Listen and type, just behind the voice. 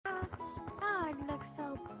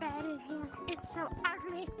here. It's so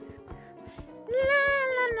ugly. La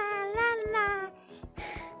la la la la.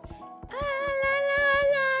 Ah, la la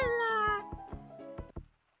la la.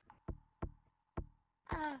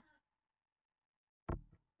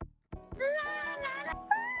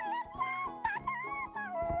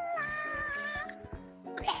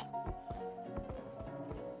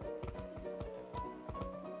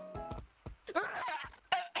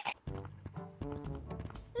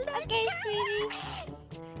 Okay, sweetie.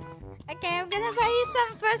 Okay, I'm gonna buy you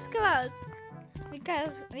some first clothes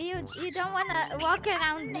because you don't wanna walk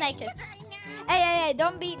around naked. Hey,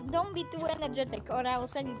 don't be too energetic, or I will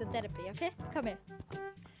send you to therapy. Okay, come here.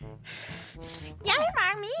 Yes,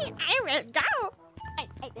 mommy, I will go. Hey,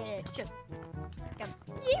 shut. Come.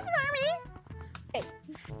 Yes, mommy. Okay,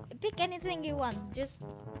 pick anything you want. Just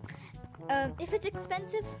if it's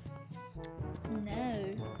expensive,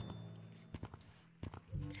 no.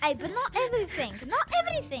 Hey, but not everything. Not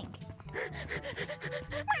everything.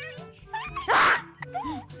 Ah!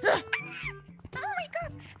 Oh my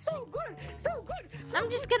god, so good, so good. So I'm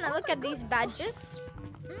just gonna look at these badges.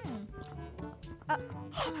 I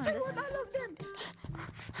want all of them.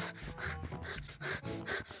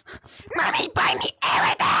 Mommy, buy me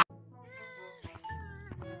everything.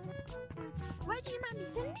 Why did mommy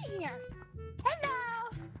send me here? Hello.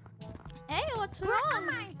 Hey, what's Where wrong? am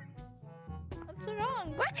I? What's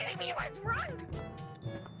wrong? What do you mean? What's wrong?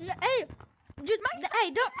 No, hey, just hey,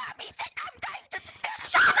 don't. Mommy said I'm going to.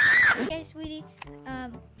 Shut up! Okay, sweetie.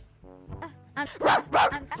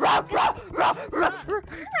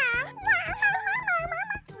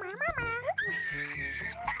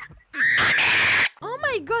 Oh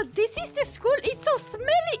my god, this is the school. It's so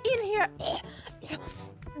smelly in here. Hey,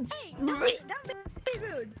 don't be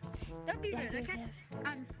rude. Don't be rude, okay?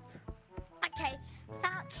 Okay, so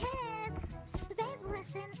kids, today's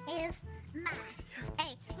lesson is math.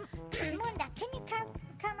 Hey, Munda, can you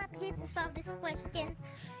come up here to solve this question?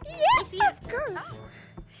 Yeah, of course.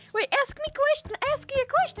 Wait, ask you a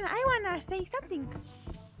question. I wanna say something.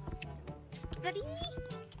 3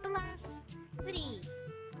 plus 3.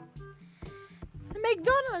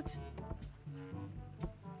 McDonald's.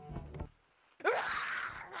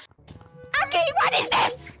 Okay, what is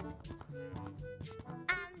this?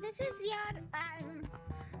 This is your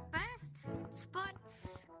first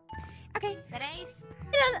sports Okay. race.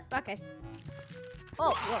 Okay.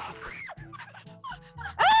 Oh, whoa.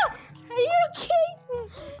 Oh, are you okay?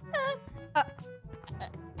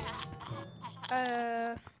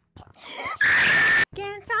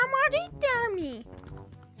 Can somebody tell me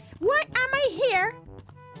why am I here?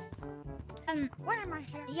 Why am I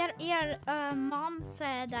here? Your mom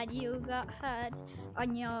said that you got hurt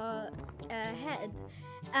on your head,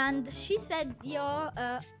 and she said your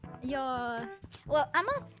well,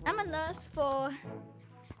 I'm a nurse for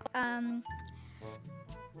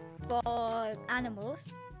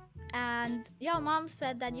animals, and your mom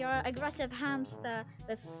said that you're an aggressive hamster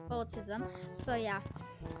with autism. So yeah.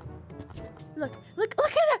 Look at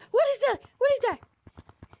that. What is that? What is that?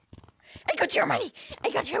 I got your money.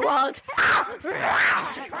 I got your wallet. I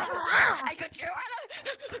got you.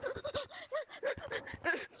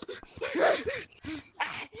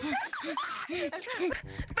 Baby,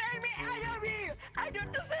 I love you. I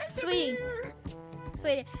don't deserve to be here.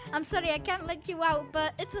 Sweetie, I'm sorry I can't let you out,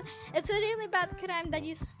 but it's a really bad crime that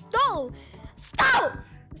you stole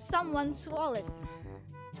someone's wallet.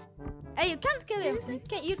 Hey, you can't kill him.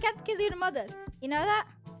 You can't kill your mother. You know that?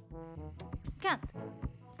 You can't.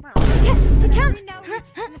 You can't.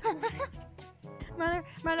 Mother,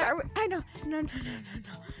 I know. No.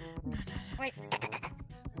 Wait.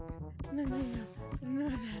 No.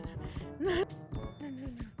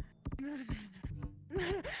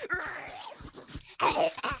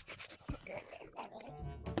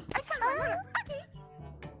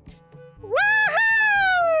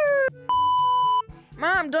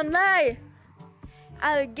 Mom, don't lie.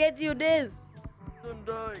 I'll get you this. Don't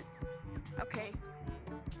die. Okay.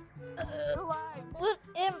 You're alive. What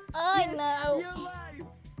am I now? You're alive.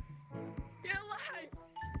 You're alive.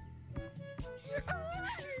 You're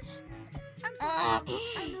alive.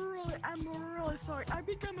 I'm really sorry. I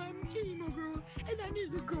become an emo girl and I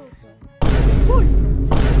need a girlfriend.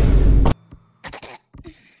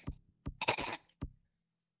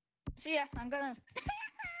 See ya. I'm gonna.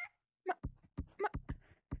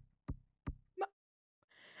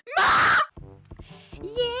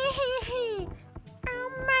 Yeah! Oh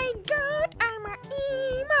my god, I'm a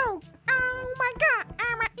emo! Oh my god,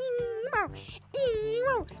 I'm a emo!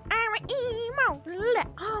 I'm a emo!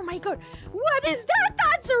 Oh my god, what is that?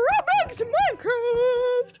 That's Roblox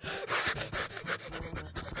Minecraft!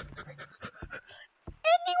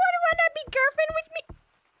 Anyone wanna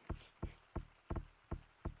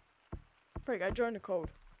Frick, I joined the code.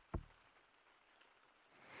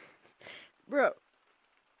 Bro.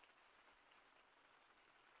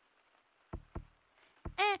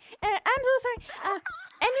 I'm so sorry.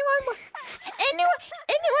 Anyone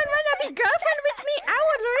wanna be girlfriend with me? I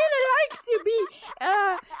would really like to be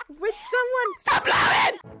with someone. Stop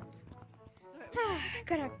laughing!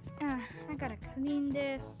 I gotta clean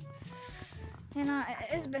this. You know,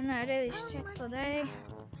 it's been a really stressful day.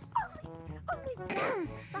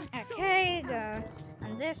 Okay, go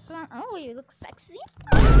on this one. Oh, you look sexy.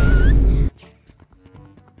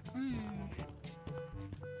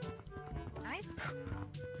 Nice.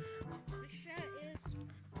 This shirt is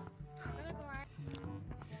gonna go out.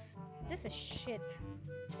 This is shit.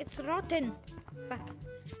 It's rotten. Fuck.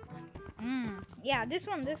 Yeah, this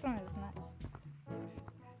one is nice.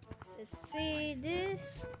 Let's see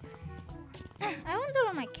this. I wonder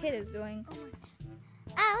what my kid is doing.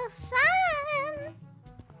 Oh, son!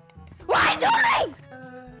 What are you doing?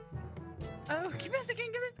 Oh, give me a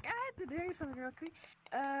second. I have to do something real quick.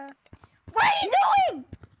 What are you doing?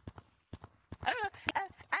 I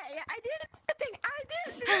did a thing. I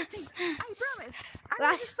promise.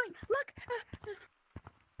 I was just like, look.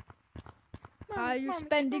 Are you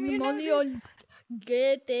spending money on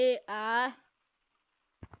GTA?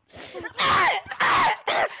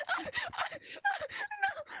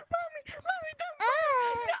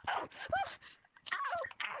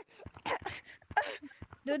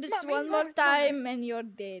 Do this one more time and you're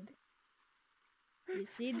dead. You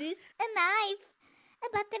see this? A knife. A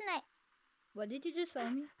butter knife. What did you just show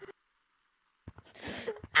me?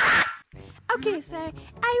 Okay, so I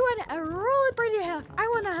want a really pretty hair. I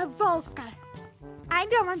want a wolf cut. I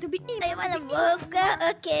don't want to be eaten. I want a wolf cut?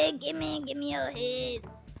 Okay, give me your head.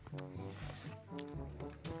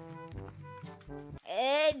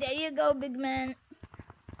 Hey, there you go, big man.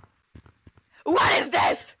 What is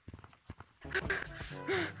this?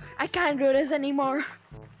 I can't do this anymore.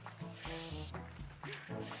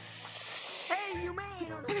 Hey, you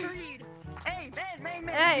man on the street. Hey, man.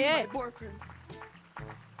 Hey. My boyfriend.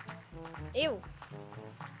 Ew.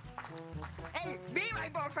 Hey, be my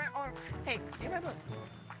boyfriend or hey, be my boyfriend.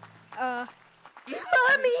 Mommy!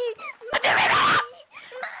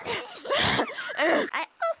 I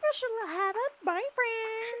officially have a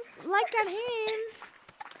boyfriend. Look at him.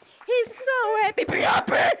 He's so happy. Be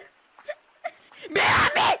happy. Be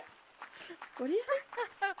happy. What is it?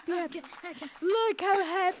 Be happy. Look how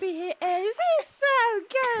happy he is. He's so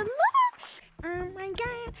good. Look. Oh my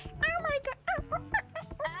god.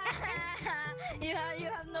 You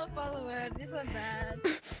have no followers. This one bad.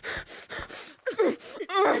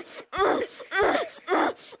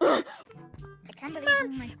 I can't believe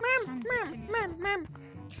my son hates me.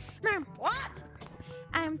 Mom. What?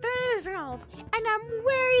 I'm 3 years old, and I'm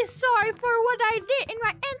very sorry for what I did in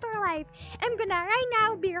my entire life. I'm gonna right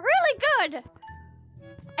now be really good.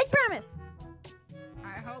 I promise.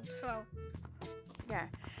 I hope so. Yeah.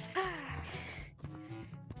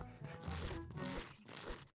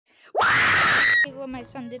 What my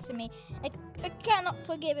son did to me. I cannot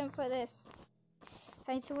forgive him for this.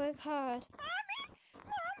 I need to work hard.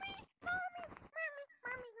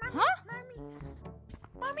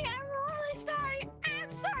 Mommy, I'm really sorry.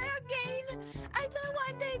 I'm sorry again. I don't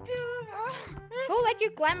want they do. Who let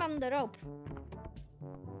you climb on the rope?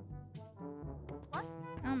 What?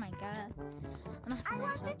 Oh my god. I'm asking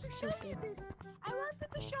myself stupid. I wanted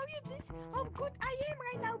to show you this. How good I am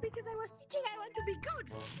right now because I was teaching. I want to be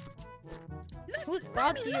good. Look, Who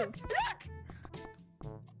thought Mommy, you?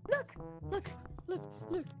 Look.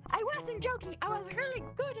 I wasn't joking. I was really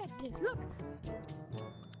good at this. Look.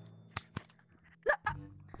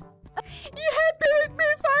 You happy with me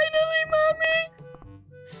finally, Mommy?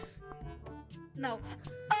 No.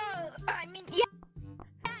 I mean, yeah.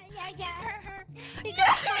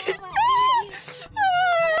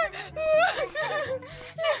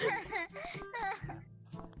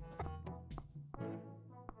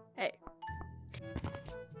 Hey.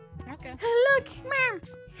 Okay. Look, Mom.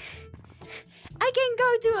 I can go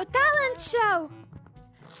to a talent show.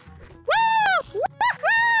 Woo!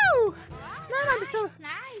 Woohoo! Mom, I'm so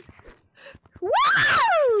nice. Woo!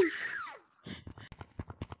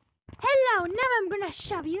 Hello, now I'm gonna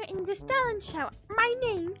show you in this talent show. My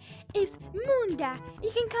name is Munda.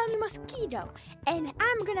 You can call me Mosquito, and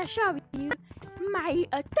I'm gonna show you my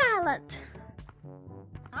talent.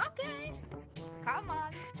 Okay. Come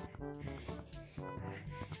on.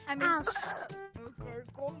 I mean, Okay,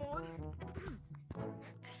 come on.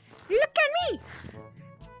 Look at me!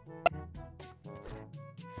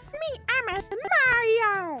 I'm a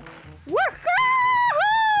Mario!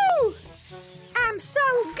 Woohoo! I'm so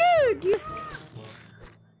good, you see.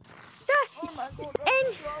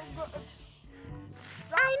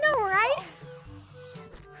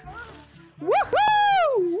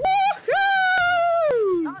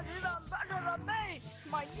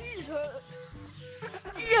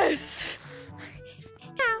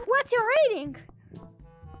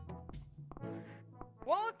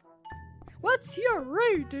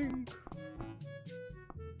 rating.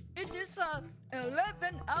 It is a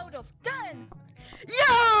 11 out of 10.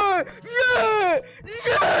 Yeah! Yeah!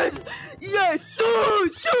 Yes! Yes!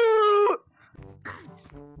 So!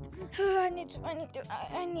 I need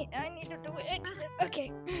to do it.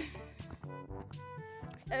 Okay.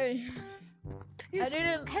 Hey.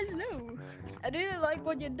 Hello. I really like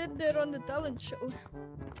what you did there on the talent show.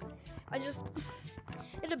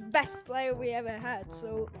 You're the best player we ever had,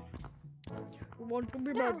 so You want to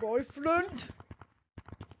be my boyfriend?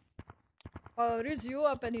 I'll raise you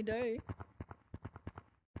up any day.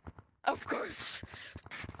 Of course.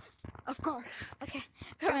 Of course. Okay,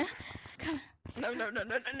 come on. No,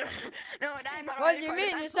 I'm What do you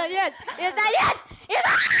mean? You said yes! You said yes!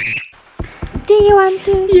 Do you want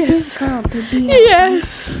to Yes. to be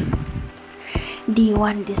Yes! Do you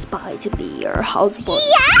want this boy to be your husband?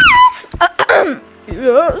 Yes!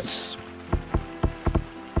 Yes!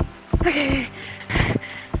 Okay.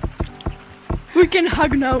 We can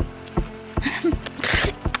hug now.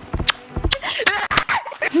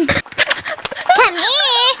 Come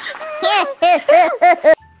here!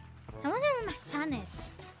 I wonder where my son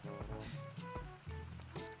is.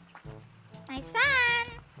 My son!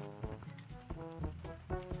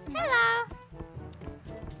 Hello!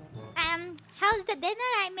 How's the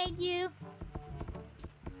dinner I made you?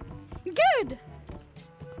 Good!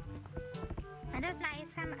 That's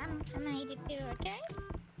nice. I'm gonna eat it too, okay?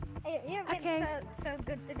 You've been Okay. so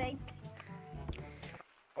good today.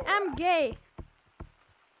 I'm gay.